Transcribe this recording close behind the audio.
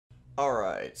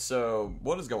Alright, so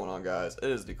what is going on, guys?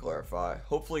 It is Declarify.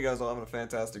 Hopefully you guys are having a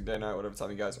fantastic day, night, whatever time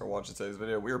you guys are watching today's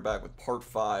video. We are back with part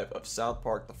 5 of South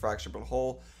Park, The Fractured But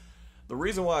Whole. The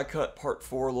reason why I cut part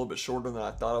 4 a little bit shorter than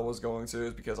I thought I was going to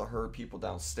is because I heard people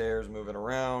downstairs moving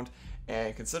around,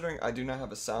 and considering I do not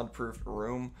have a soundproof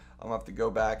room, I'm going to have to go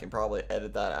back and probably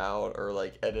edit that out, or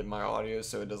like edit my audio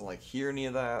so it doesn't like hear any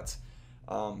of that.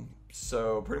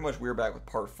 So pretty much we were back with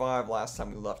part 5. Last time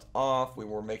we left off, we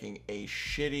were making a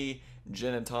shitty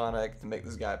gin and tonic to make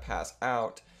this guy pass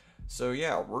out. So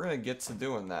yeah, we're gonna get to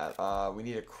doing that. We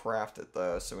need to craft it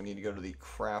though, so we need to go to the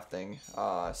crafting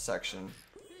section.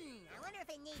 I wonder if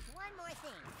it needs one more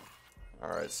thing.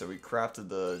 Alright, so we crafted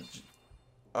the...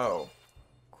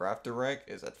 crafter rank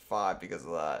is at 5 because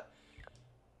of that.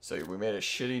 So we made a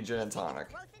shitty gin and tonic.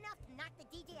 Close enough to knock the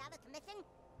DJ out of commission?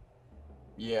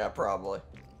 Yeah, probably.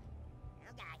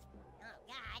 Oh god. Oh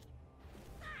god.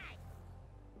 Fine.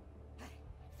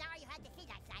 Sorry you had to see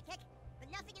that, sidekick,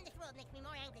 but nothing in this world makes me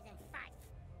more angry than farts.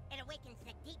 It awakens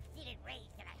the deep-seated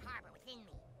rage that I harbor within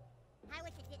me. I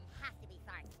wish it didn't have to be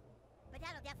farts, but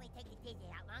that'll definitely take the DJ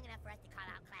out long enough for us to call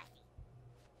out classy.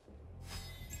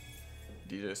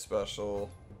 DJ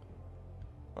special.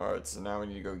 Alright, so now we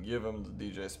need to go give him the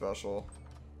DJ special.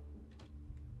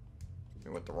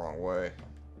 We went the wrong way.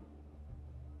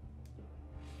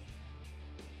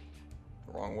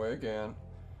 Wrong way again.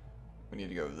 We need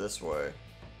to go this way.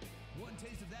 One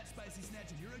taste of that spicy snatch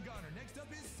and you're a goner. Next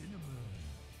up is cinnamon.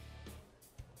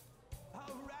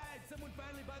 Alright, someone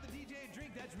finally bought the DJ a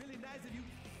drink. That's really nice of you.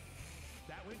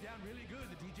 That went down really good.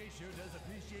 The DJ sure does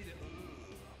appreciate it.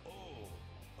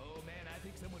 Oh man, I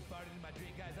think someone farted in my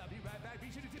drink. Guys, I'll be right back.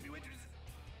 Be sure to tip your waitress.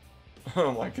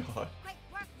 Oh my god. Great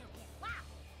work, new kid. Wow.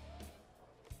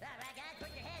 Alright guys,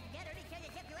 put your hands together because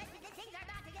you tip your waitress. The things are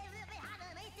about to get a little bit hotter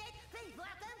than they said. Please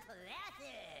welcome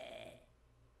Classic.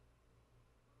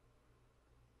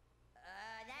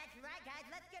 That's right, guys.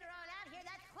 Let's get her on out here.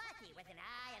 That's Classy with an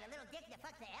I and a little dick that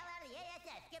fucks the hell out of the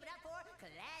ASS. Give it up for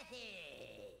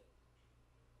Classy.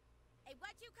 Hey,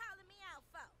 what you calling me out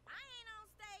for? I ain't on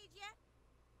stage yet.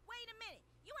 Wait a minute.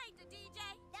 You ain't the DJ?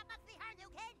 That must be her, new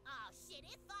kid. Oh, shit.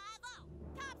 It's 5-0.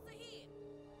 Cops are here.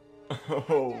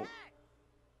 Oh.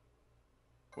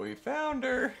 We found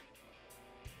her.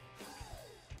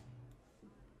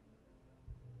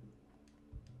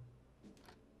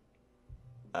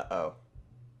 Uh-oh.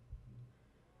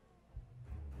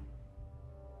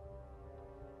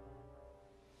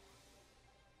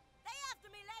 They after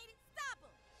me, lady. Stop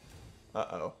them.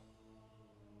 Uh-oh.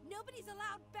 Nobody's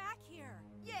allowed back here.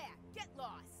 Yeah, get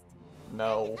lost.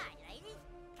 No. Hi, ladies.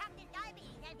 Captain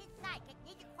Diabetes and his sidekick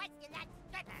need to question that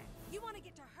stripper. You want to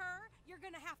get to her? You're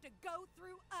going to have to go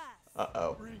through us.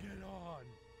 Uh-oh. Bring it on.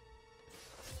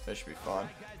 This should be fun.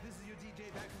 Alright guys, this is your DJ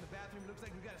back from the bathroom. Looks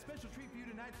like we've got a special treat for you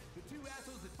tonight. The two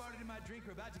assholes that farted in my drink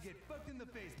are about to get fucked in the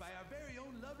face by our very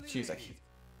own lovely Jeez, lady.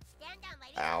 Stand down,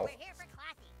 ladies. Ow. We're here for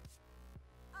Classy.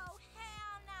 Oh,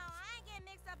 hell no. I ain't getting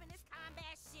mixed up in this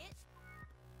combat shit.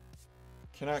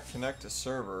 Cannot connect to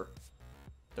server.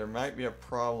 There might be a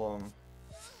problem.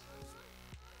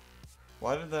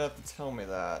 Why did they have to tell me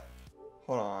that?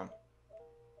 Hold on.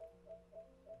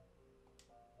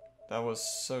 That was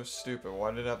so stupid.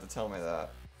 Why did it have to tell me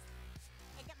that?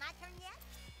 Is it my turn yet?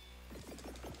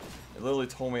 It literally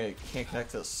told me it can't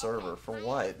connect to the server. For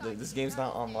what? This game's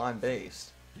not online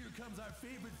based. Here comes our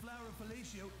favorite flower of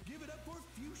fellatio. Give it up for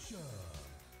Fuchsia.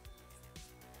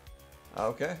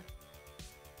 Okay.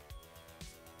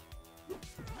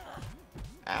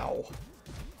 Ow.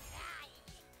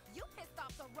 You pissed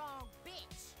off the wrong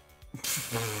bitch.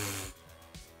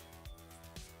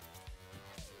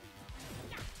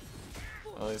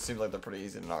 Well, it seems like they're pretty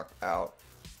easy to knock out.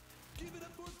 Give it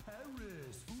up for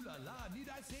Paris. Ooh la la, need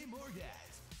I say more,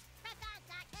 guys? Press on,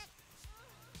 sidekick.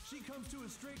 She comes to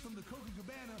us straight from the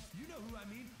Coca-Cabana. You know who I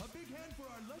mean. A big hand for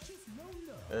our luscious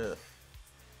Lola. Ugh.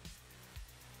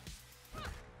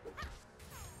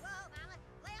 Whoa, mama.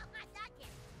 Lay off my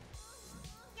sidekick.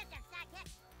 Get them, sidekick.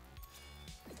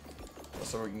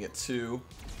 So we can get 2.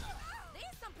 These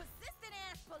some persistent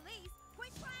ass police.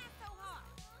 Quit trying so hard.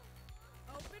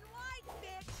 Open wide,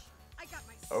 bitch. I got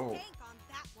my Oh. stank on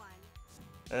that one.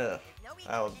 Ugh. No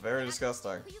reason That was to very connect.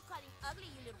 disgusting. Who you calling ugly,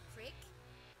 you little prick?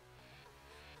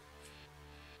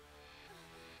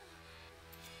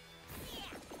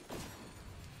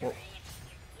 Well,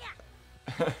 Yeah.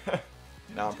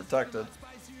 now I'm protected.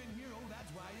 Spicier in here. Oh,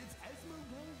 that's why it's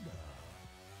Esmeralda.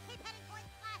 Keep heading towards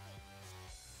Classy.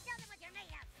 Show them what you're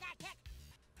made of, sidekick.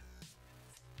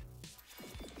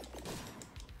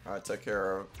 Alright, take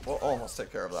care of... Well, almost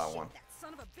take care of that one. That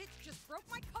son of a bitch just broke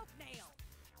my coke nail.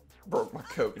 Broke my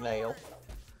coke nail.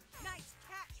 Nice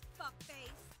catch, fuck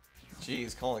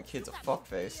Jeez, calling kids a You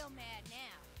got me fuckface. real mad now.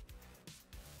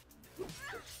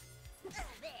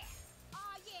 There.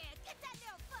 Oh yeah, get that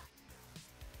little fuck.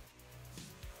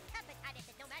 Hepatitis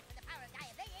is no match for the power of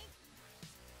diabetes.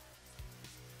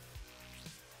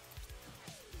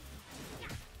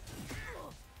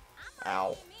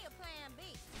 Ow. Give me a plan B.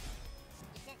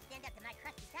 You can't stand up to my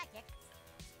crusty tactic.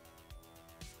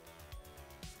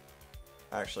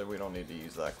 Actually, we don't need to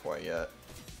use that quite yet.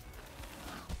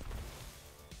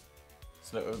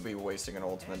 So it would be wasting an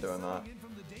ultimate And doing that. signing in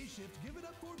from the day shift, give it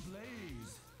up for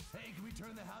Blaze. Hey, can we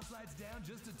turn the house lights down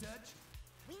just a touch?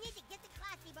 We need to get to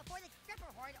classy before the stripper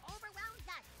horde overwhelms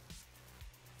us.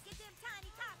 Get them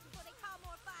tiny cops before they call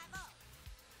more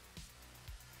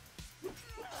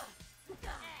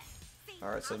 5-0.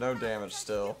 Alright, so no damage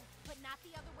still. But not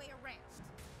the other way around.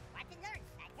 Watch and learn,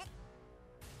 sidekick.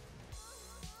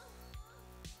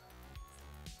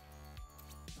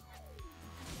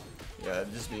 Yeah,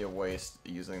 it'd just be a waste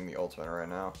using the ultimate right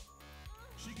now.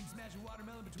 She can smash a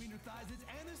watermelon between her thighs. It's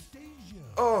Anastasia.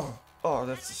 Oh! Oh,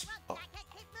 that's just... Oh, Sidekick,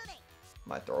 keep moving.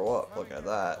 might throw up. Look at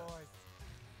that.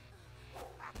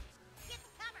 Get the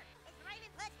cover. It's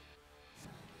Raven Pussy.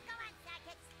 Go on,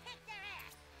 sidekicks. Kick their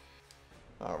ass.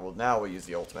 Alright, well now we use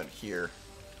the ultimate here.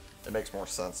 It makes more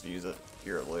sense to use it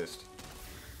here at least.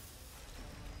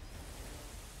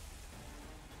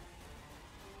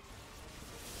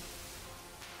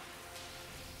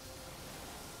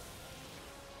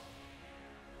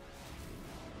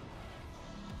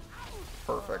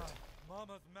 Perfect.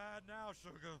 Mama's mad now,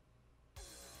 sugar.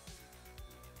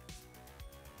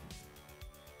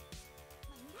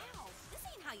 Now, this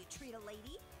ain't how you treat a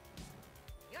lady.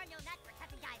 You're no nut for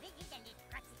cupping diabetes and you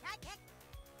crusty sidekick.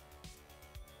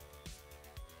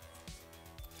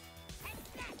 And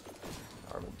snap.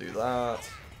 Alright, we'll do that.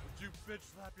 Would you bitch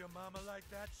slap your mama like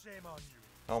that? Shame on you.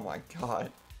 Oh my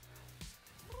god.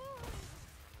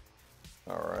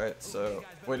 Alright, so...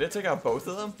 Wait, did it take out both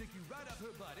of them? Stick you right up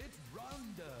her butt. It's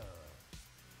Rhonda.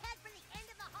 Head for the end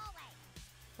of the hallway.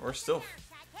 We're still... Down,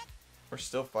 sidekick. We're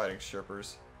still fighting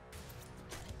strippers.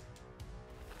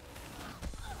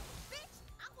 Bitch,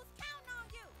 I was counting on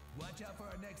you. Watch out for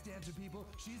our next dancer, people.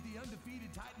 She's the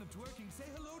undefeated titan of twerking. Say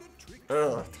hello to Trick.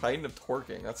 Ugh, Titan of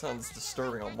twerking. That sounds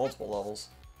disturbing on multiple levels.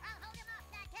 I'll hold him off,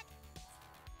 sidekick.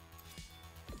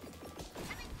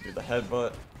 Coming Do through. the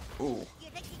headbutt. Ooh. You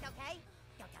think he's okay?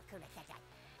 Don't tell Kuna said that.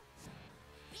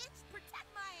 Bitch, protect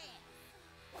my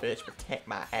ass. Bitch, protect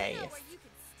my I know ass. where you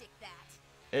can stick that.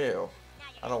 Ew. Now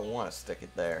you're I don't want to stick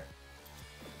it there.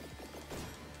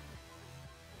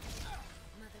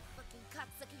 Motherfucking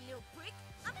cocksucking little prick.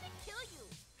 I'm gonna kill you.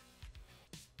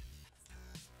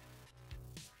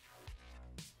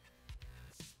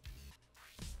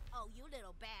 Oh, you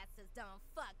little bastards done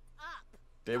fucked up.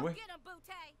 Did Go we? get him,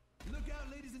 Bootay. Look out,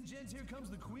 ladies and gents. Here comes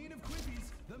the queen of quippies,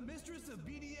 the mistress of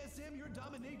BDSM, your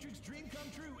dominatrix dream come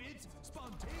true. It's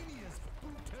spontaneous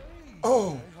bouquet.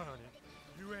 Oh! Hey, honey,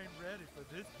 you ain't ready for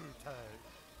this booty.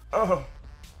 Oh!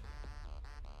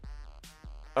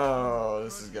 Oh,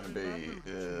 this is gonna be... Get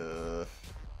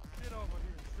over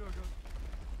here, sugar.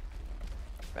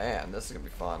 Man, this is gonna be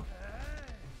fun.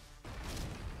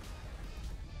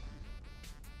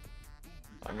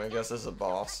 I'm gonna guess this is a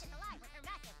boss. alive with her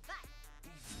massive butt.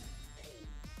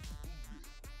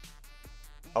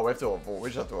 Oh, we have to avoid. We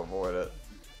just have to avoid it.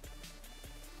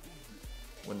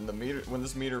 When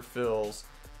this meter fills,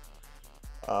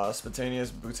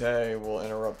 spontaneous bouquet will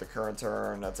interrupt the current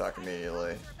turn. Attack immediately.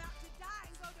 You're about to die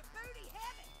and go to booty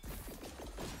heaven.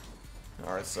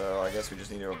 All right, so I guess we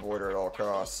just need to avoid her at all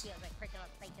costs. Deals with personal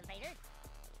space invaders.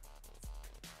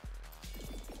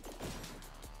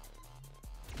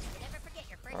 Never forget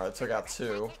your first. All right, took out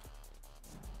two.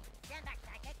 Stand back,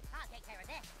 sidekick. I'll take care of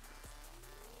this.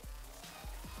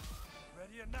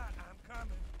 Ready or not, I'm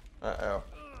coming. Uh-oh.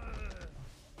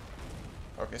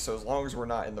 Okay, so as long as we're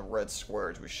not in the red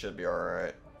squares, we should be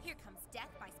alright. Here comes death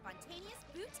by spontaneous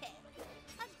bootay.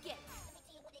 Again.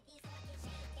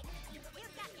 You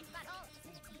got this, butthole.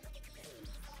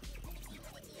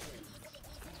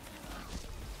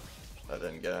 That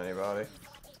didn't get anybody.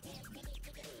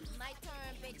 My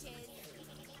turn, bitches.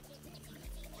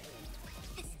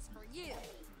 This is for you.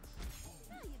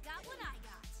 Well, you got what I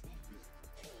got.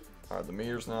 Alright, the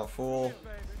meter's not full. Baby.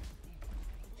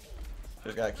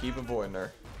 Just gotta keep avoiding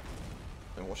her.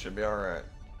 And we should be alright.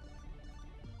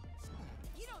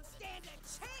 You don't stand a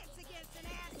chance against an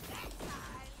ass that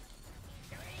size.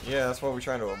 Yeah, that's why we're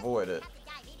trying to avoid it. Happy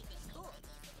diabetes is cool.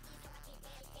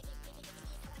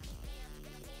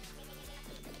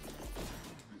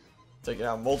 Taking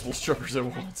out multiple strippers at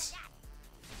once.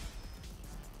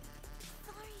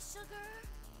 Sorry, sugar.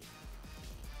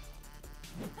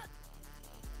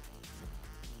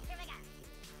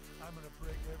 gonna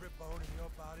break every bone in your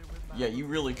body with my... Yeah, you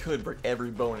really could break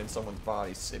every bone in someone's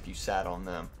body if you sat on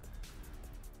them.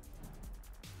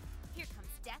 Here comes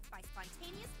death by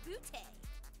spontaneous butte.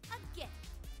 Again.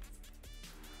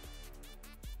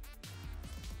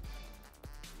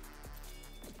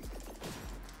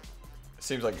 It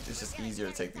seems like it's just easier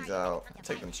to take these out.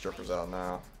 Take them strippers out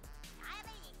now.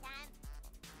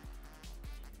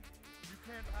 You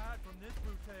can't hide from this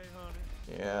bouquet, honey.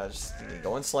 Yeah, just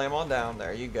go and slam on down.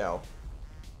 There you go.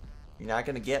 You're not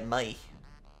gonna get me.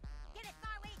 Get as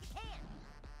far away as you can.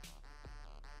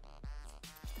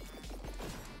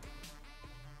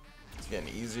 It's getting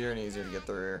easier and easier to get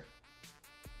through here.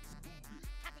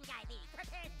 Captain Guy B,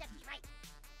 prepare to strike.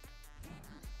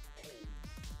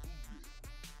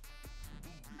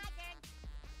 My turn.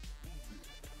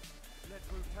 Let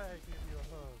bouquet give you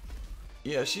a hug.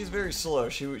 Yeah, she's very slow.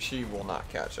 She will not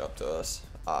catch up to us,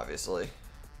 obviously.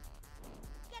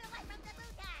 Get away from the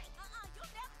blue guy.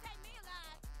 You'll never take me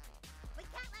alive. We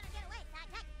can't let her get away,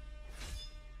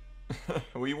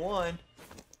 Sidekick. We won.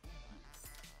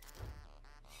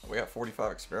 We got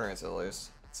 45 experience at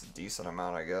least. It's a decent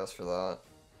amount, I guess, for that.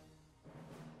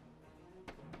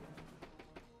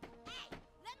 Hey,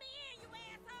 let me in, you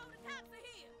asshole. The cops are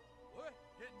here. What?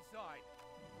 Get inside.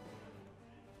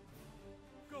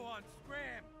 Go on,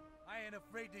 scram. I ain't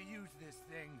afraid to use this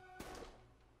thing.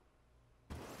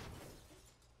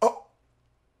 Oh!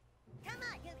 Come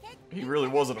on, you kid. He really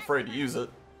wasn't afraid to use it.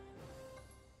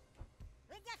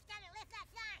 We just gotta lift that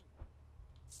sign.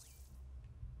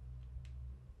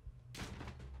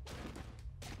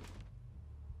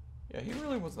 Yeah, he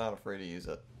really was not afraid to use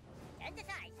it. Stand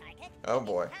aside, Sidekick. Oh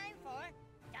boy. It's time for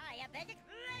diabetic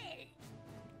rage.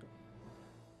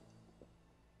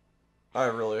 I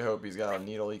really hope he's got a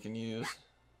needle he can use.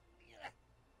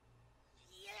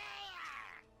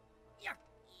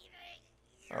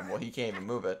 Oh, well, he can't even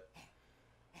move it.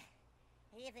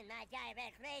 Even my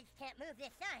diabetic rage can't move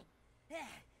this sign.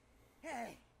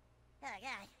 Oh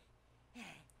God,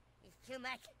 it's too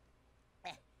much.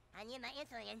 I need my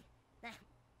insulin.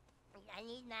 I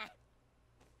need my...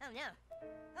 Oh no.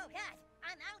 Oh God,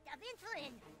 I'm out of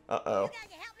insulin. Uh-oh. You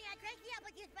guys help me, I drank the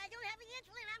apple juice, but I don't have any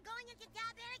insulin. I'm going into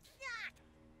diabetic shock.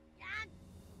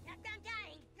 I'm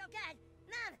dying. Oh God,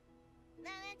 Mom,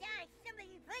 I'm dying.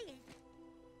 Somebody, please.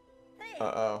 Please.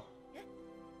 Uh-oh.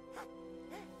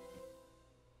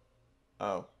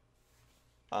 Oh.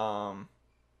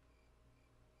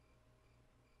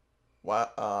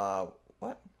 What?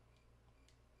 What?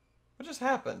 What just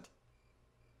happened?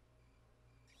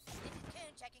 This is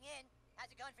Coon checking in.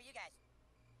 How's it going for you guys?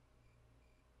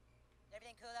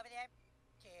 Everything cool over there?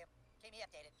 Cool. Keep me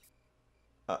updated.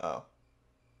 Uh-oh.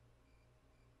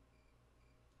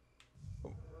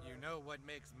 You know what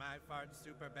makes my fart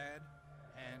super bad?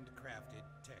 Handcrafted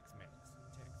Tex-Mex.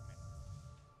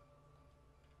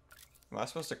 Am I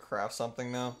supposed to craft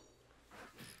something now?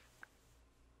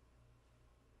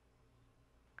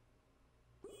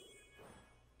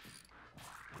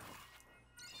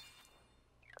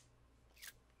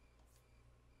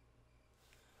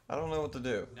 I don't know what to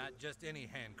do. Not just any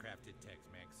handcrafted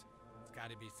Tex-Mex. It's got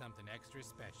to be something extra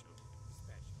special.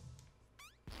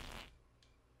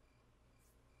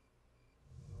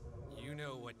 You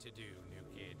know what to do, new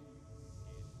kid.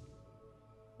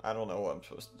 I don't know what I'm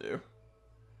supposed to do.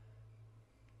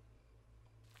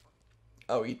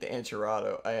 Oh, eat the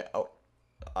enchilada.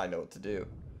 I know what to do.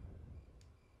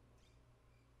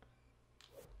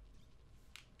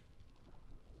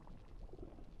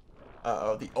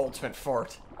 Uh-oh, the ultimate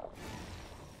fart.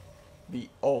 The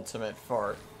ultimate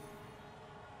fart.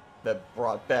 That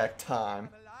brought back time.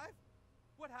 I'm alive?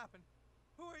 What happened?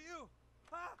 Who are you?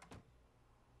 Huh?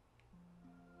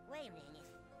 Wait a minute.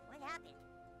 What happened?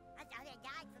 I thought I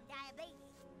died from diabetes.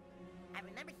 I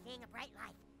remember seeing a bright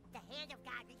light, the hand of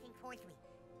God reaching towards me.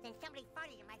 Then somebody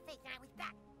farted in my face and I was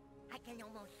back. I can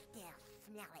almost still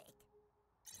smell it.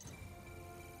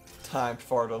 Time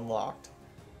fart unlocked.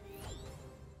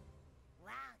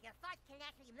 Wow, your farts can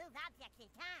actually move objects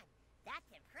in time. That's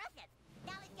impressive.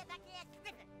 Now let's get back to that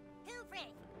stripper. Two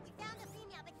friends. We found the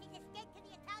female, but she's escaped to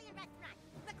the Italian restaurant,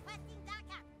 requesting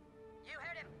backup. You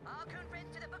heard him. All coon friends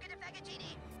to the Book of the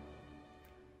Faggottini.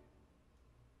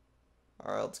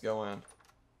 Alright, let's go in.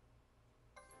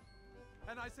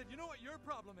 And I said, you know what your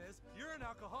problem is? You're an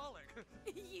alcoholic.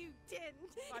 You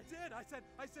didn't. I did. I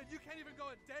said, you can't even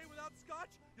go a day without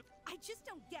scotch? I just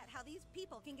don't get how these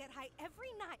people can get high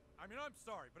every night. I mean, I'm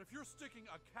sorry, but if you're sticking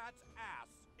a cat's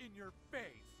ass in your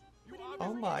face, you Oh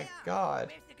obviously... my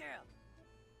god. Where's the girl?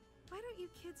 Why don't you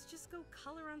kids just go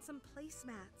color on some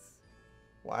placemats?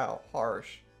 Wow,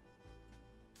 harsh.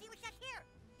 She was just here.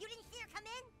 You didn't see her come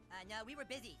in? No, we were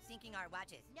busy syncing our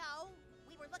watches. No,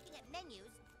 we were looking at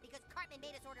menus because Cartman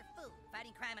made us order food.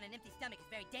 Fighting crime on an empty stomach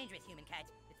is very dangerous, human cat.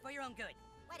 It's for your own good.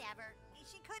 Whatever.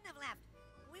 She couldn't have left.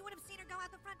 We would have seen her go out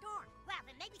the front door. Well,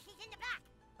 then maybe she's in the back.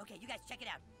 Okay, you guys check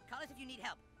it out. Call us if you need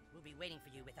help. We'll be waiting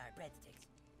for you with our breadsticks.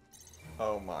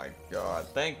 Oh my god.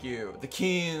 Thank you. The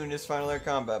Coon is finally our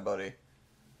combat buddy.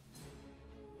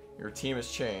 Your team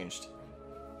has changed.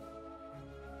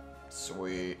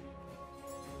 Sweet.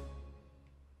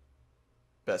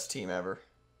 Best team ever.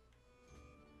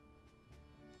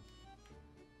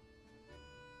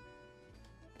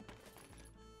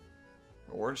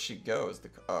 Where did she go? Is the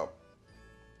oh.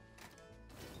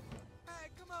 Hey,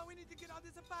 come on, we need to get all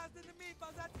this pasta and the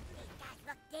meatballs out. These guys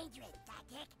look dangerous,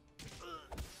 Sidekick.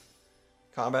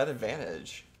 Combat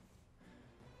advantage.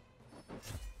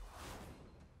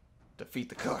 Defeat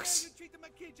the cooks. You treat my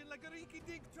kitchen like a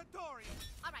rinky-dink trattoria.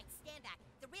 All right, stand back.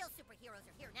 The real superheroes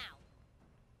are here now.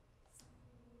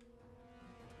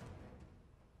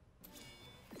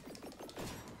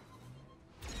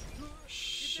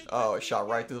 Oh, it shot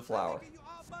right through the flower. You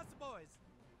all bus boys.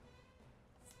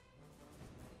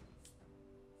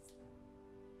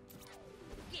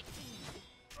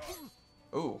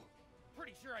 Ooh.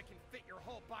 Pretty sure I can fit your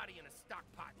whole body in a stock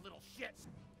pot, little shit.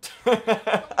 Don't know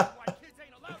why kids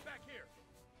ain't allowed back here.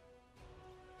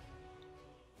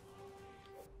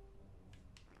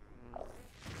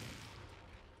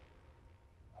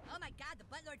 Oh my god, the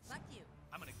buttlord fucked you.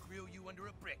 I'm gonna grill you under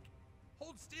a brick.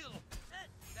 Hold still.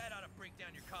 That ought to break down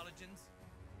your collagens.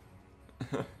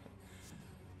 I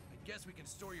guess we can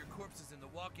store your corpses in the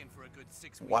walk-in for a good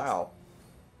 6 weeks. Wow.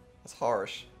 That's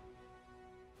harsh.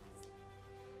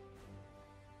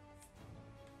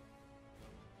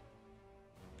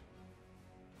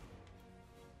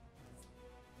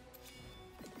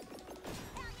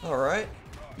 Alright.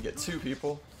 You get 2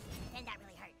 people. And that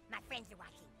really hurt. My friends are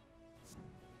watching.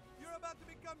 You're about to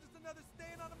become just another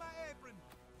stain on my apron.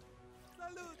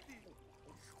 Saluti.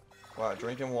 Wow,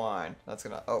 drinking wine. That's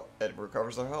gonna. Oh, it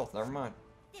recovers their health. Never mind.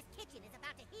 This kitchen is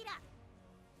about to heat up.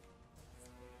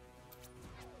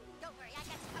 Don't worry, I got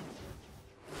you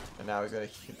covered. And now he's gonna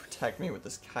protect me with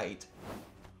this kite.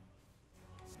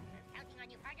 I'm counting on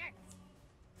you, partner.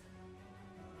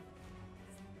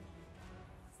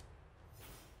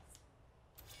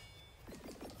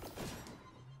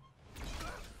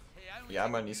 Hey, I only Yeah, I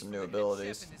take might a need piece some from new the head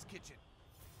abilities. chef in this kitchen.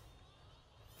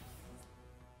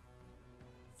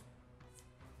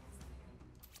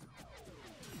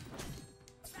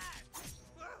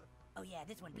 Oh yeah,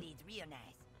 this one bleeds real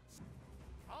nice.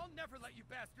 I'll never let you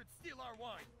bastards steal our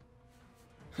wine.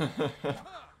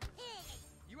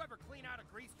 You ever clean out a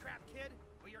grease trap, kid?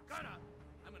 Well, you're gonna.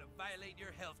 I'm gonna violate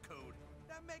your health code.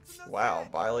 That makes no Wow,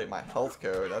 sense. violate my health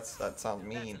code. That sounds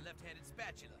mean. That's a left-handed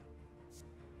spatula.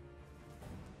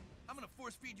 I'm gonna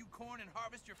force feed you corn and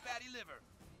harvest your fatty liver.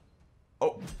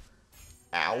 Oh.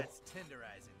 Ow. That's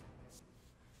tenderizing.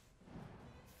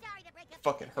 Sorry to break up.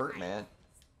 Fucking hurt, man.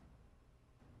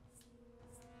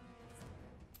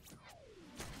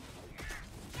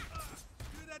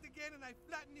 Do that again and I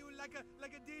flatten you like a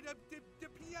de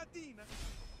piadina.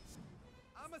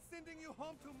 I'm sending you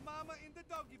home to mama in the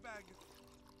doggy bag.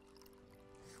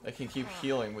 I can keep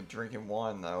healing with drinking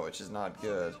wine though, which is not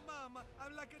good. Oh, mama,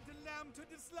 I'm like a lamb to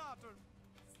the slaughter.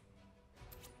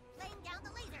 Laying down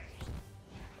the laser.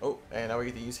 Oh, and now we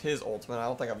get to use his ultimate. I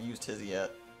don't think I've used his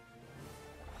yet.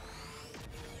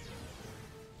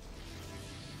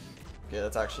 Yeah,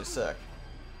 that's actually sick.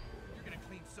 You're gonna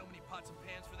clean so many pots and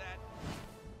pans for that?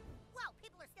 Whoa,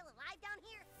 people are still alive down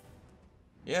here?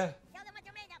 Yeah. Tell them what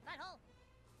they're made of, butthole.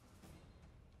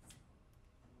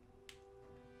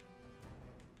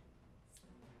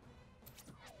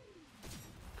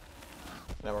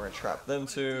 Now we're gonna trap them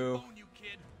too. Own you,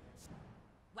 kid.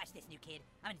 Watch this, new kid.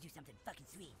 I'm gonna do something fucking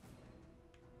sweet.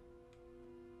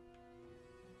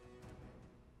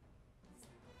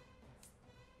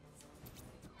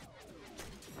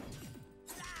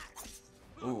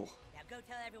 Ooh. Now go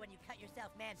tell everyone you cut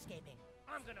yourself manscaping.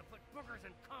 I'm gonna put boogers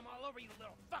and cum all over you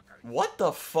little fuckers. What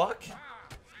the fuck? Ah.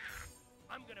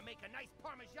 I'm gonna make a nice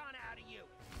parmesan out of you.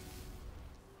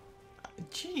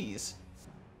 Jeez.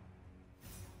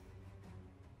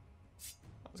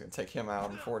 I was gonna take him out,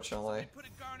 unfortunately. Put a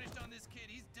garnish on this kid,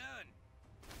 he's done.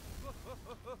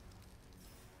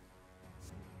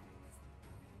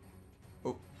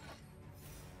 Oh.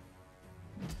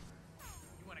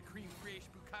 You want a cream fraiche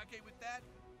bukkake with that?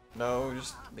 No,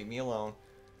 just leave me alone.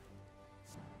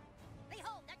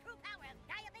 Behold, the true power of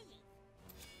diabetes.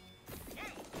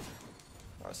 Hey,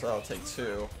 Alright, so that'll take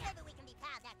 2. maybe we can be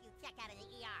pals after you check out of the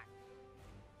ER.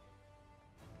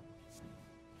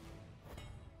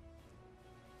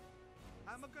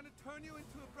 I'm gonna turn you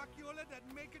into a brachiola that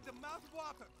make it the mouth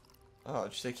water. Oh,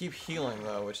 they keep healing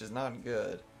though, which is not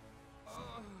good.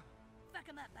 Fuck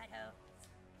him up, butthole.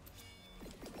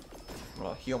 I'm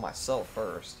gonna heal myself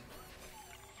first.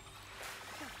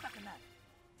 Go fuck him up.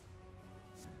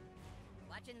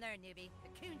 Watch and learn, newbie. The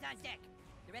coon's on deck.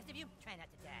 The rest of you, try not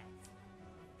to die.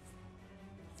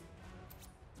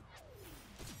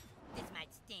 This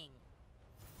might sting.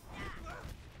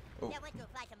 Oh. That went to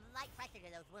apply some light pressure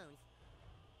to those wounds.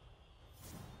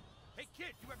 Hey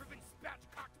kid, you ever been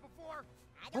spatchcocked before?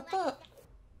 I don't What like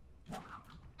the?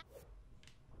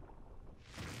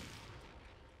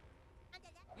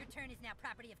 Your turn is now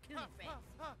property of Coon and friends.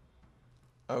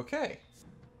 Okay.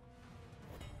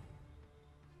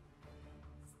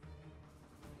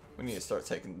 We need to start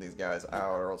taking these guys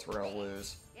out or else we're gonna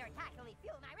lose. Their attacks only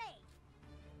fuel my rage.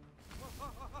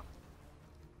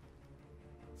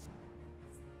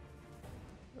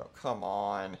 Oh, come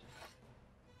on.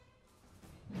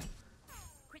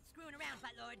 Quit screwing around,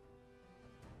 buttlord.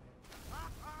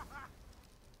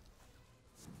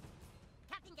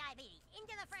 Captain Diabetes,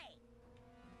 into the fray.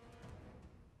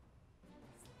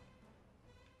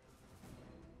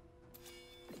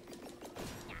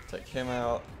 Take him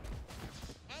out.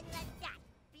 And let that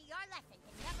be your lesson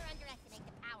to never underestimate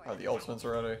the power Oh, of the ultimate's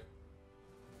ready.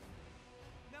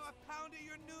 Now I pounded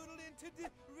your noodle into the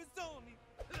risoni.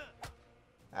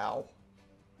 Ow.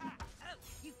 Oh,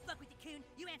 you fuck with the Coon,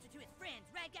 you answer to his friends,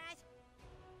 right guys?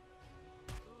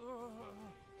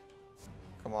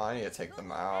 Come on, I need to take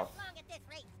them out. As long at this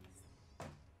rate.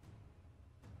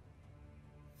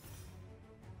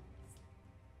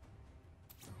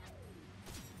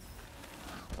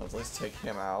 Let's at least take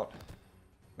him out.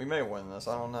 We may win this,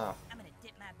 I don't know. I'm gonna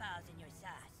dip my balls in your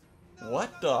sauce.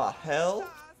 What the hell?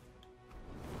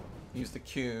 Use the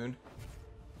Coon.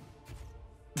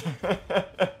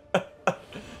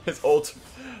 His ult.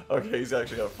 Okay, he's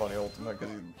actually got a funny ultimate because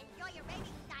he. Enjoy your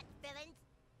rating shots, villains.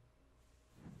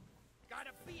 Got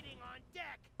a beating on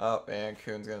deck. Oh, and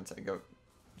Coon's gonna take a.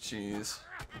 Jeez.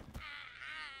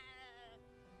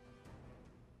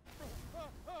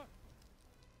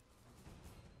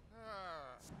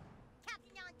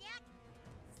 Captain on deck.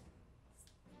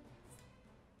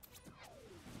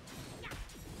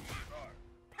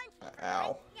 Punch.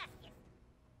 Ow. Yes, yes.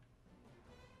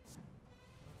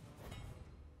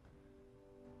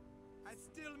 I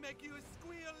still make you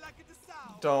squeal like a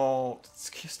sow. Don't.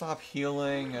 Stop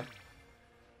healing.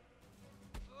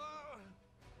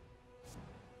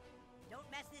 Don't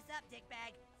mess this up,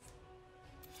 dickbag.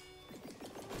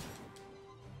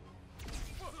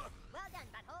 Well done,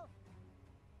 butthole.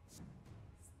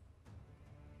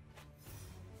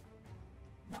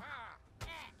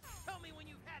 Tell me when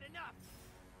you've had enough.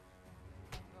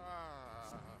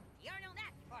 You don't know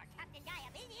that before Captain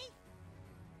Diabetes.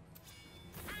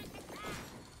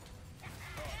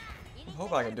 I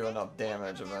hope I can do enough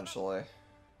damage eventually.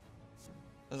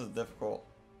 This is difficult.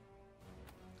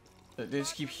 They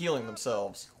just keep healing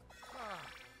themselves.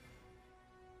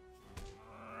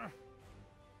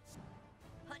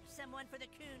 Punch someone for the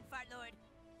Coon, fartlord.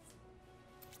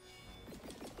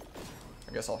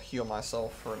 I guess I'll heal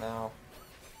myself for now.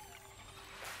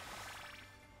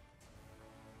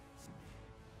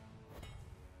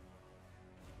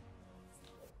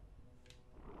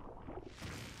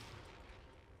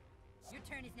 Your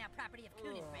turn is now property of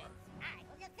Coon and friends. I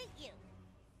will defeat you.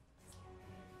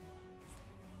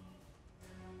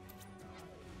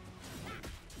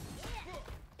 Yeah.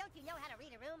 Don't you know how to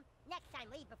read a room? Next time,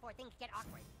 leave before things get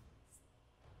awkward.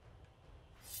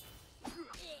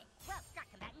 Well struck,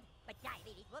 combatant, but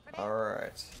diabetes will prevail.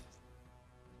 Alright.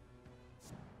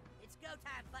 It's go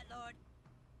time, buttlord.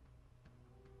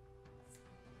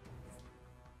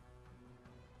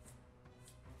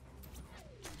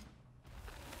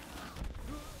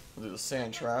 We'll do the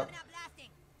sand trap. Coming out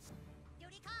blasting.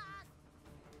 Duty calls.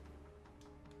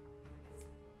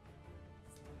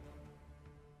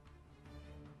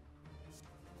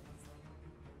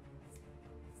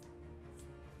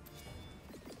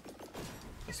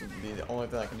 This would be the only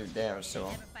thing I can do damage to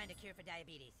him. Never find a cure for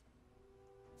diabetes.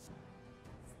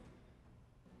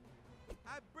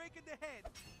 I break in the head.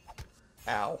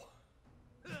 Ow.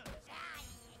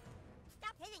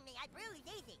 Stop hitting me, I bruised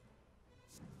easy.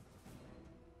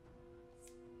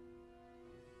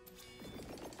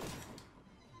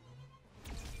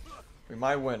 We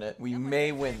might win it. We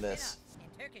may win this.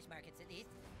 In Turkish markets, at least.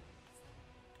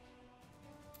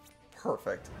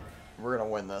 Perfect. We're gonna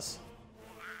win this.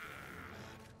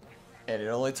 And it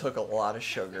only took a lot of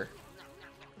sugar.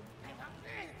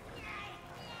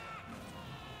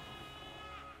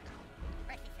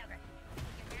 Precious sugar.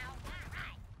 Now, all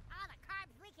right. All the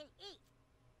carbs we can eat.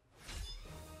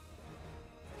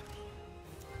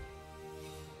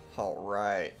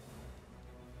 Alright.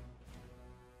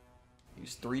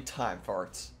 Use 3 time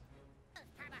farts. Those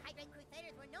carbohydrate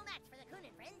crusaders were no match for the Coon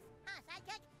and friends, huh,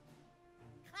 sidekick?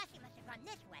 Classy must have gone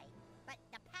this way, but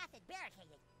the path is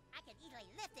barricaded. I could easily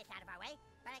lift this out of our way,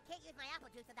 but I can't use my apple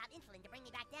juice without insulin to bring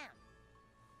me back down.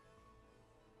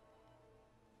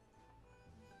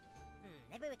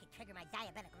 Maybe we could trigger my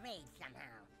diabetic rage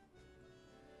somehow.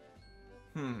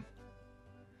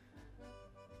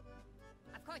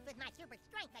 Of course, with my super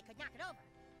strength, I could knock it over.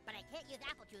 But I can't use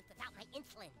apple juice without my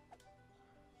insulin.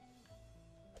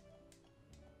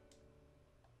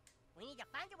 We need to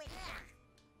find a way.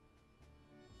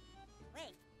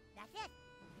 Wait, that's it.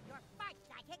 Your farts,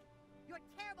 sidekick. Your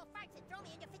terrible farts that throw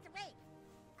me into fits of rage.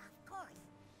 Of course.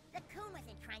 The Coon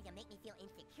wasn't trying to make me feel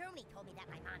insecure when he told me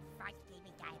that my mom's farts gave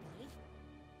me diabetes.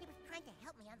 He was trying to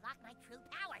help me unlock my true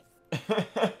powers.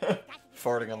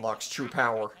 Farting unlocks true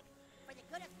power. For the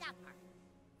good of South Park,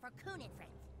 for Coon and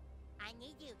friends, I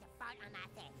need you to fart on my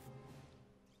face.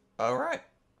 Alright.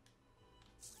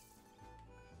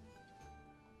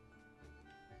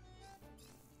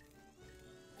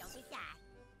 Don't be shy.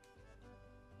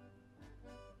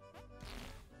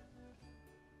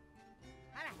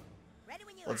 Alright, ready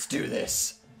when you Let's do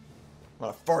this. I'm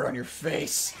gonna fart on your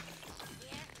face. Here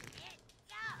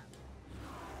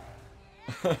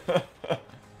it goes.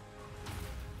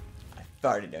 I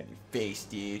farted on your face,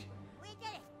 dude. We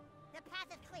did it! The path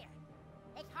is clear.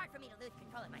 It's hard for me to lose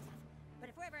control of myself. But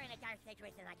if we're ever in a dire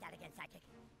situation like that again, sidekick,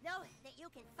 know that you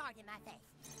can fart in my face.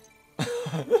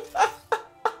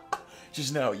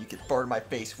 Just know you can fart in my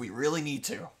face if we really need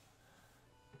to.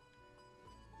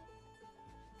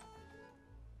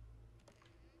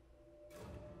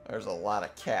 There's a lot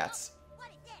of cats. What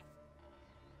is this?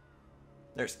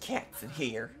 There's cats in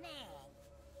here. Man,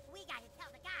 we gotta tell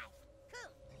the guys.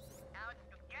 Coon,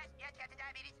 Yes, Captain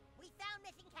Diabetes. we found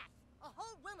missing cats. A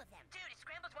whole room of them. Dude, is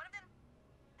Scrambles one of them?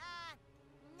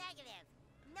 Negative.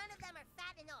 None of them are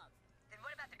fat and old. Then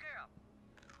what about the girl?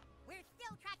 We're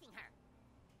still tracking her.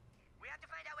 We have to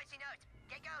find out what she knows.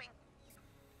 Get going.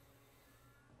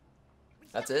 We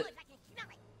That's still it? know I can smell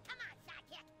it. Come on,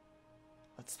 sidekick.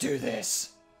 Let's do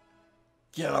this.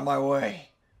 Get out of my way.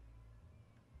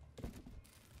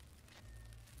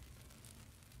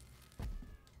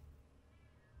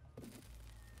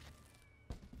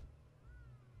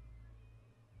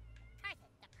 Carson,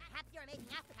 perhaps your amazing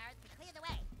afterpowers can clear the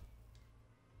way.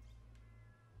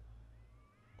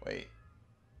 Wait.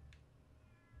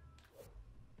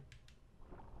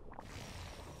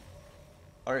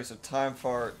 Okay, so time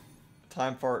fart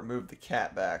moved the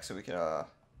cat back so we can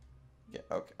get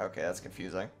okay, that's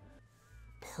confusing.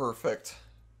 Perfect.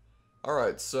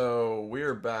 Alright, so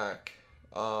we're back.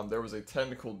 There was a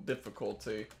technical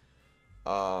difficulty.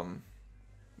 But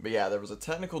yeah, there was a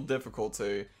technical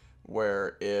difficulty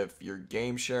where if you're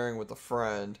game sharing with a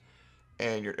friend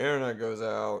and your internet goes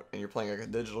out and you're playing like a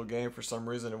digital game for some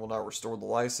reason, it will not restore the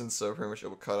license, so pretty much it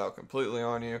will cut out completely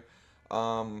on you.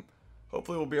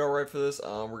 Hopefully we'll be alright for this.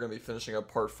 We're going to be finishing up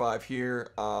part 5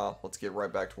 here. Let's get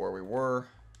right back to where we were.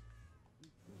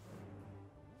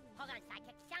 Hold on,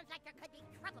 sidekick. Sounds like there could be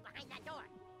trouble behind that door.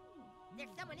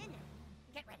 There's someone in there.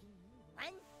 Get ready.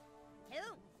 1, 2,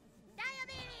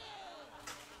 diabetes!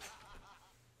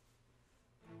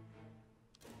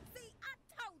 See, I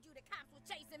told you the cops were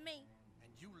chasing me.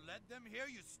 And you led them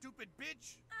here, you stupid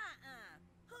bitch?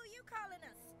 Who you calling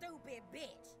a stupid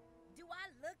bitch? Do I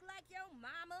look like your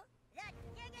mama?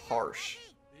 Harsh.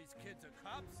 These kids are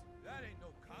cops? That ain't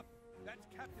no cop. That's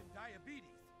Captain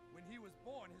Diabetes. When he was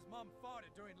born, his mom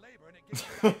farted during labor and it gave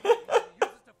him diabetes. He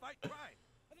uses to fight crime.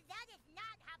 That is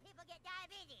not how people get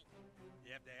diabetes.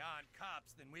 If they aren't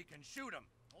cops, then we can shoot them.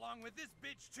 Along with this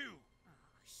bitch, too. Oh,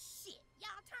 shit.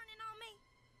 Y'all turning on me?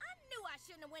 I knew I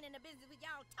shouldn't have went into business with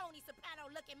y'all Tony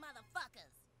Soprano-looking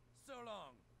motherfuckers. So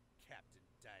long, Captain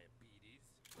Diabetes.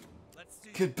 Let's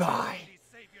see. Goodbye. Diabetes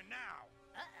savior now.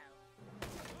 Uh-oh.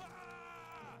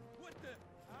 Ah! What the?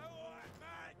 I want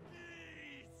my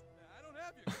keys. I don't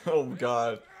have your keys. Oh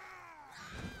god.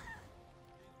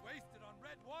 He's wasted on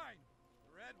red wine.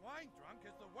 Red wine drunk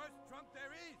is the worst drunk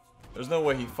there is. There's no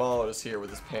way he followed us here with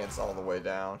his pants all the way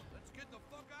down. Let's get the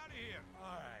fuck out of here.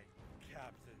 All right,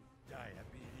 Captain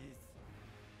Diabetes.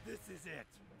 This is it.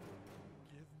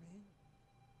 Give me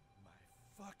my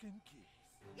fucking keys.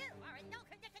 You are in no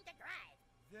condition to drive.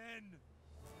 Then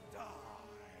die.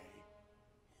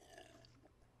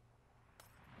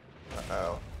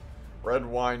 Uh-oh. Red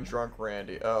wine drunk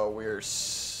Randy. Oh, we're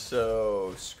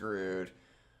so screwed.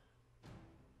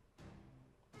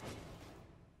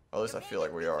 At least I feel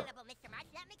like we are. Reasonable, Mr. March.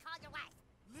 Let me call your wife.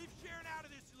 Leave Sharon out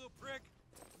of this, you little prick.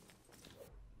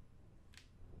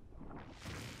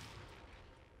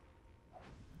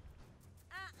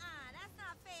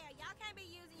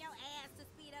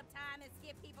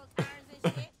 give people turns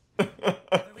and shit. I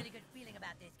have a really good feeling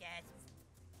about this, guys.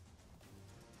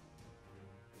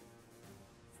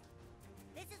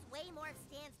 This is way more of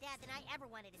Stan's dad than I ever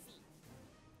wanted to see.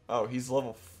 Oh, he's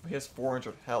he has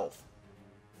 400 health.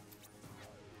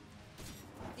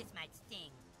 This might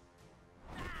sting.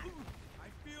 I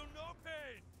feel no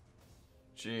pain.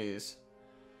 Jeez.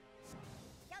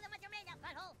 Show them what you're made of,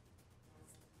 butthole.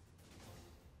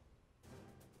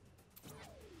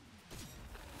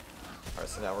 Alright,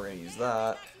 so now we're gonna use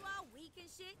that. Got you all weak and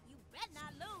shit. You better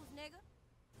not lose, nigga.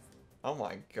 Oh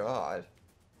my god.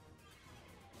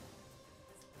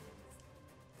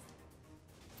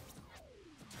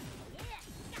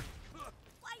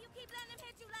 Why you keep letting him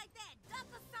hit you like that? Duck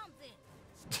or something.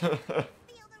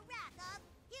 Feel the wrath of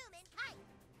humankind.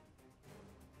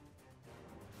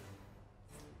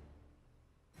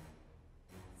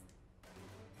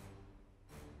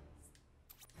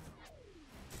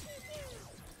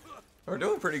 We're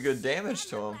doing pretty good damage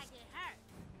to him. Like it hurt.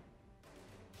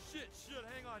 Shit,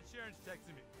 hang on, Sharon's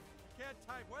texting me. Can't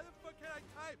type. Why the fuck can't I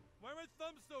type? Why are my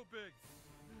thumbs so big?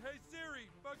 Hey Siri,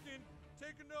 fucking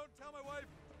take a note and tell my wife,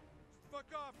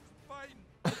 fuck off, fighting.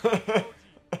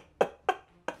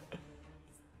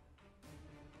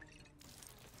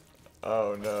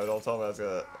 Oh no, don't tell me that's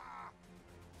gonna...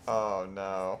 Oh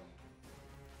no.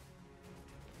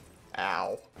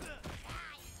 Ow.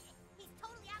 He's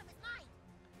totally out of his mind.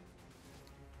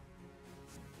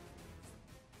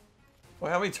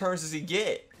 Well, how many turns does he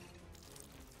get?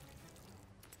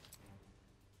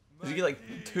 Does he get like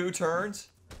 2 turns?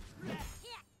 Yeah,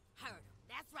 heard him.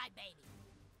 That's right, baby.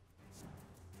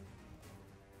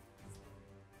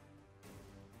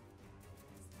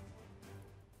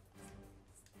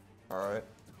 Alright.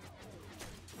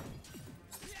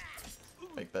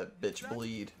 Make that bitch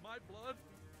bleed. My blood?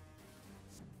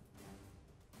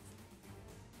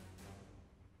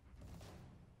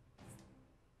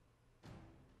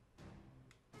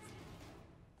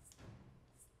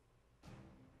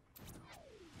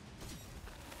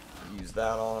 Use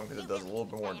that on him because it does a little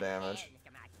bit more damage.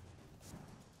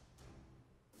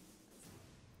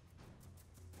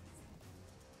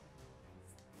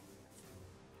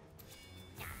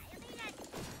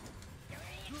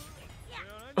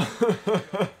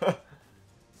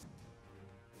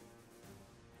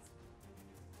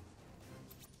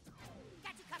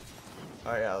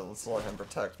 Oh yeah, let's let him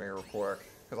protect me real quick,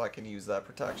 because I can use that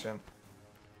protection.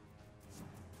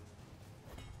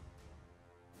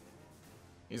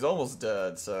 He's almost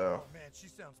dead, so... Oh man, she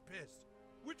sounds pissed.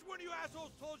 Which one of you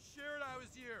assholes told Sharon I was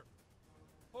here?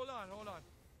 Hold on.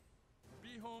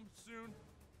 Be home soon.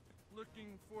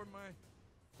 Looking for my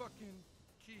fucking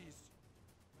keys.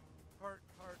 Heart,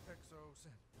 XO,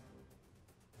 send.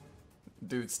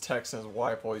 Dude's texting his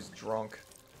wife while he's drunk.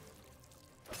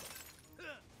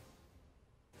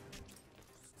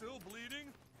 Still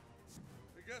bleeding?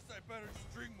 I guess I better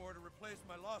just drink more to replace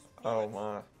my lost Oh fluids.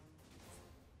 my.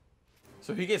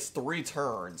 So he gets 3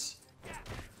 turns.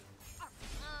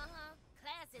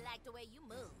 Classy like the way you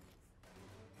move.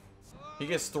 He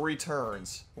gets 3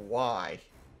 turns. Why?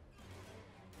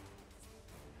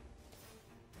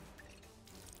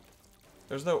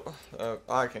 There's no...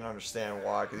 I can understand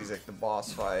why, because he's like the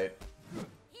boss fight.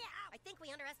 Yeah, I think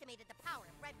we underestimated the power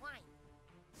of red wine.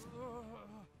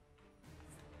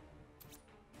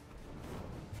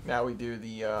 Now we do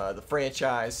the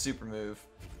franchise super move.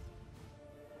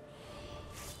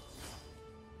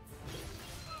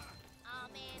 Oh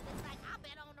man, looks like I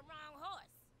bet on the wrong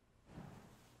horse.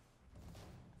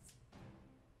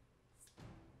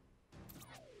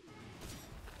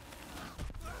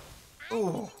 Ooh. I'm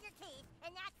using your teeth,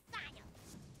 and that's fire.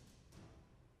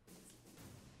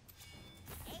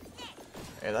 Hey, kid.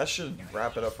 And that should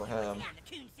wrap it up for him.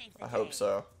 I hope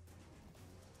so.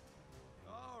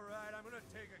 Alright, I'm gonna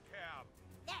take a cab.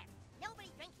 There. Nobody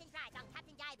drinks and drives on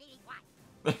Captain Diabetes'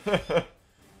 watch.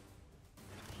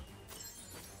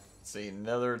 See,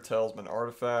 another Talisman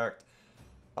artifact.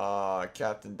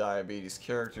 Captain Diabetes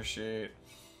character sheet.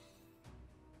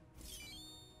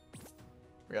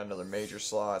 We got another major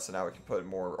slot, so now we can put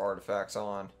more artifacts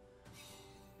on.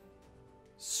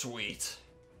 Sweet.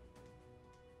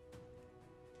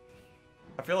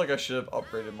 I feel like I should have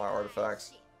upgraded my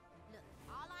artifacts. Look,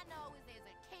 all I know is there's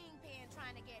a kingpin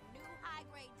trying to get new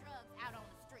high-grade drugs out on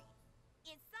the street.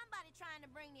 It's somebody trying to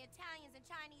bring the Italians and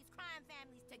Chinese crime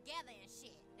families together and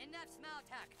shit. Enough small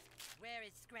talk. Where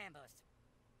is Scrambles?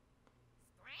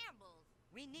 Scrambles.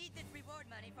 We need this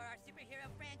reward money for our superhero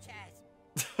franchise.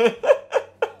 Shit,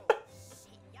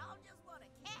 y'all just want a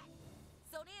cat.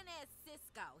 So then there's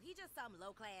Cisco. He just some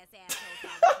low-class asshole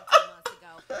from 2 months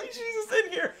ago. She's just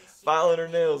in here filing her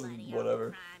nails and Money on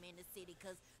whatever. crime in the city 'cause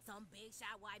big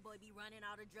shot white boy be running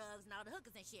all the drugs and all the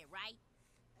hookers and shit, right?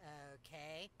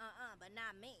 Okay. But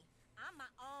not me. I'm my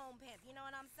own pimp, you know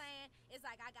what I'm saying? It's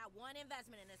like I got one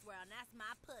investment in this world, and that's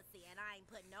my pussy, and I ain't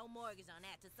putting no mortgage on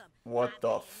that to some... What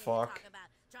the fuck? Talk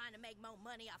about trying to make more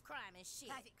money off crime and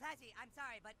shit. Classy, I'm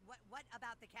sorry, but what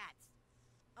about the cats?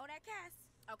 Oh, that Cass?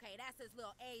 Okay, that's his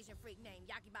little Asian freak named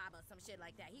Yaki Baba or some shit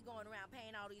like that. He going around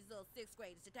paying all these little 6th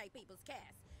graders to take people's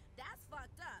cash. That's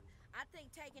fucked up. I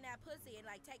think taking that pussy and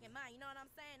like taking mine, you know what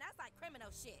I'm saying? That's like criminal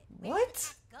shit. What?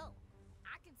 Let's go.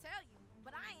 I can tell you,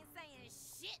 but I ain't saying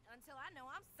shit until I know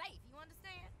I'm safe, you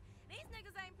understand? These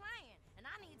niggas ain't playing, and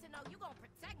I need to know you gonna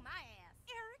protect my ass.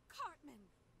 Eric Cartman,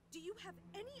 do you have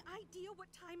any idea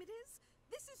what time it is?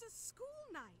 This is a school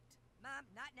night. Mom,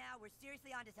 not now. We're seriously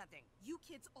onto something. You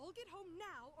kids all get home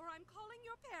now, or I'm calling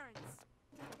your parents.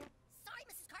 Sorry,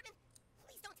 Mrs. Cartman.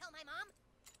 Please don't tell my mom.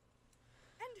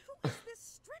 And who is this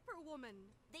stripper woman?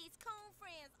 These coon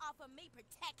friends offer me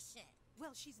protection.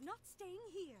 Well, she's not staying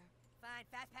here. Fine,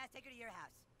 fast pass, take her to your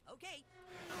house. Okay.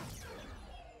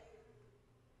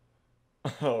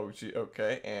 Oh, gee,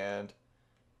 okay, and...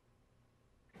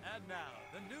 And now,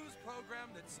 the news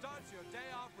program that starts your day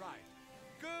off right.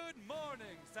 Good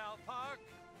morning, South Park.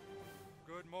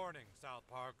 Good morning, South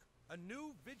Park. A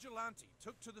new vigilante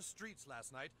took to the streets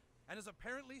last night and has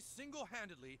apparently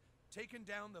single-handedly taken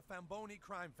down the Famboni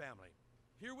crime family.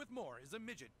 Here with more is a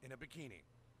midget in a bikini.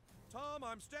 Tom,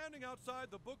 I'm standing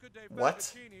outside the Buca de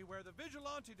Fettuccine where the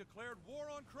vigilante declared war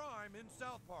on crime in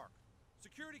South Park.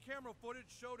 Security camera footage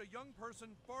showed a young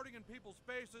person farting in people's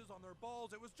faces, on their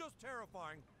balls. It was just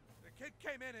terrifying. The kid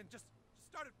came in and just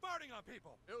started farting on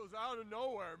people. It was out of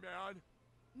nowhere, man.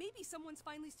 Maybe someone's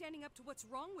finally standing up to what's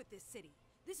wrong with this city.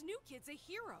 This new kid's a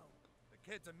hero. The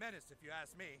kid's a menace, if you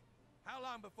ask me. How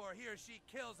long before he or she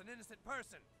kills an innocent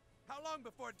person? How long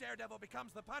before Daredevil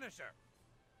becomes the Punisher?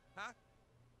 Huh?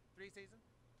 3 seasons?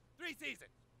 3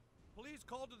 seasons! Police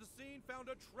called to the scene, found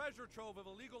a treasure trove of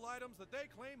illegal items that they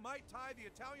claim might tie the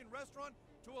Italian restaurant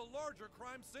to a larger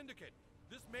crime syndicate.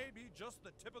 This may be just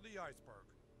the tip of the iceberg.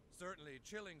 Certainly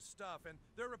chilling stuff, and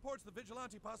there are reports the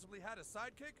vigilante possibly had a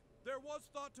sidekick. There was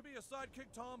thought to be a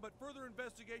sidekick, Tom, but further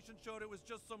investigation showed it was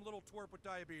just some little twerp with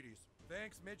diabetes.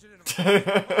 Thanks, midget, and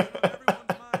on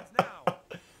everyone's minds now.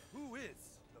 Who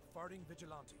is the farting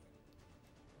vigilante?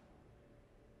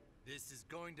 This is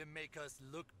going to make us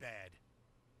look bad.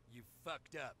 You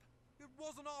fucked up. It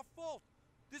wasn't our fault.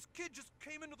 This kid just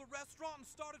came into the restaurant and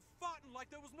started farting like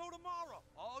there was no tomorrow.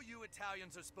 All you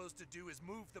Italians are supposed to do is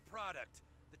move the product.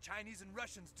 The Chinese and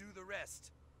Russians do the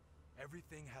rest.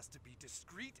 Everything has to be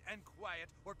discreet and quiet,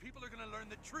 or people are gonna learn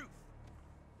the truth.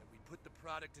 That we put the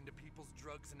product into people's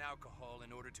drugs and alcohol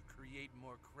in order to create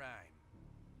more crime.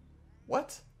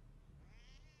 What?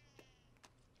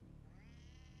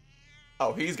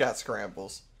 Oh, he's got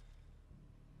scrambles.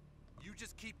 You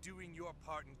just keep doing your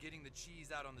part in getting the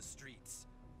cheese out on the streets.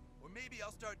 Or maybe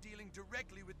I'll start dealing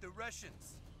directly with the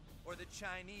Russians, or the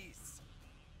Chinese,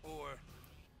 or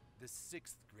the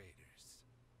 6th graders.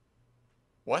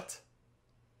 What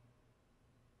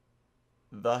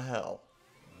the hell?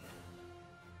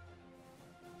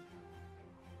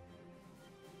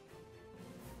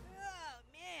 Oh,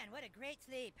 man, what a great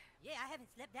sleep. Yeah, I haven't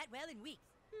slept that well in weeks.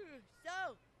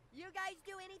 So, you guys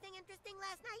do anything interesting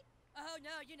last night? Oh,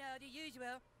 no, you know, the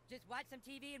usual. Just watched some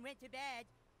TV and went to bed.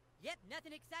 Yep,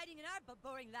 nothing exciting in our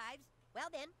boring lives. Well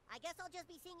then, I guess I'll just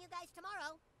be seeing you guys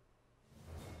tomorrow.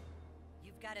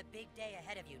 You've got a big day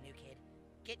ahead of you, new kid.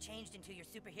 Get changed into your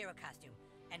superhero costume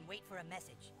and wait for a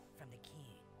message from the king.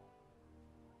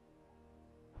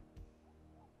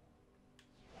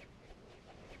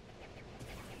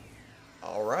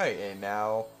 Alright, and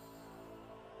now...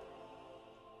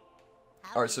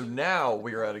 Alright, so now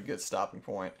we are at a good stopping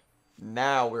point.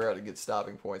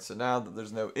 So now that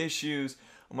there's no issues,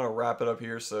 I'm going to wrap it up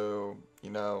here so, you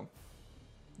know,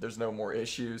 there's no more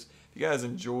issues. If you guys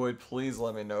enjoyed, please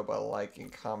let me know by liking,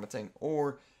 commenting,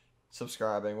 or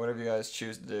subscribing. Whatever you guys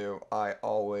choose to do, I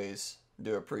always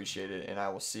do appreciate it. And I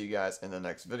will see you guys in the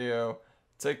next video.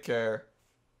 Take care,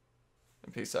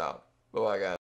 and peace out. Bye-bye, guys.